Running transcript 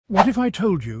What if I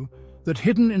told you that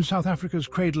hidden in South Africa's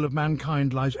cradle of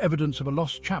mankind lies evidence of a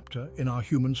lost chapter in our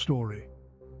human story?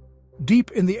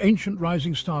 Deep in the ancient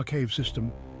Rising Star Cave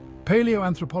system,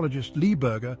 paleoanthropologist Lee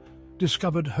Berger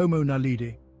discovered Homo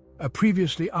naledi, a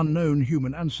previously unknown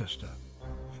human ancestor.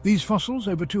 These fossils,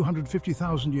 over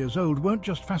 250,000 years old, weren't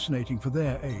just fascinating for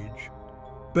their age.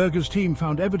 Berger's team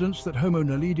found evidence that Homo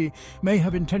naledi may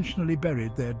have intentionally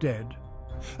buried their dead,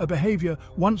 a behavior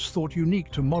once thought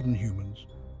unique to modern humans.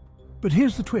 But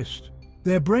here's the twist.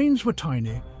 Their brains were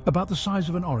tiny, about the size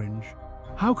of an orange.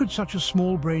 How could such a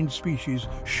small-brained species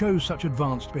show such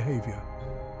advanced behavior?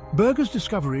 Berger's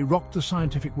discovery rocked the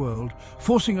scientific world,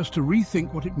 forcing us to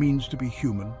rethink what it means to be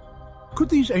human. Could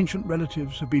these ancient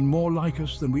relatives have been more like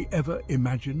us than we ever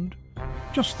imagined?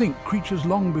 Just think, creatures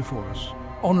long before us,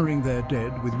 honoring their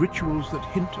dead with rituals that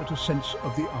hint at a sense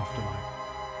of the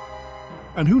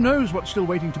afterlife. And who knows what's still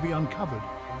waiting to be uncovered?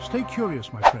 Stay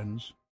curious, my friends.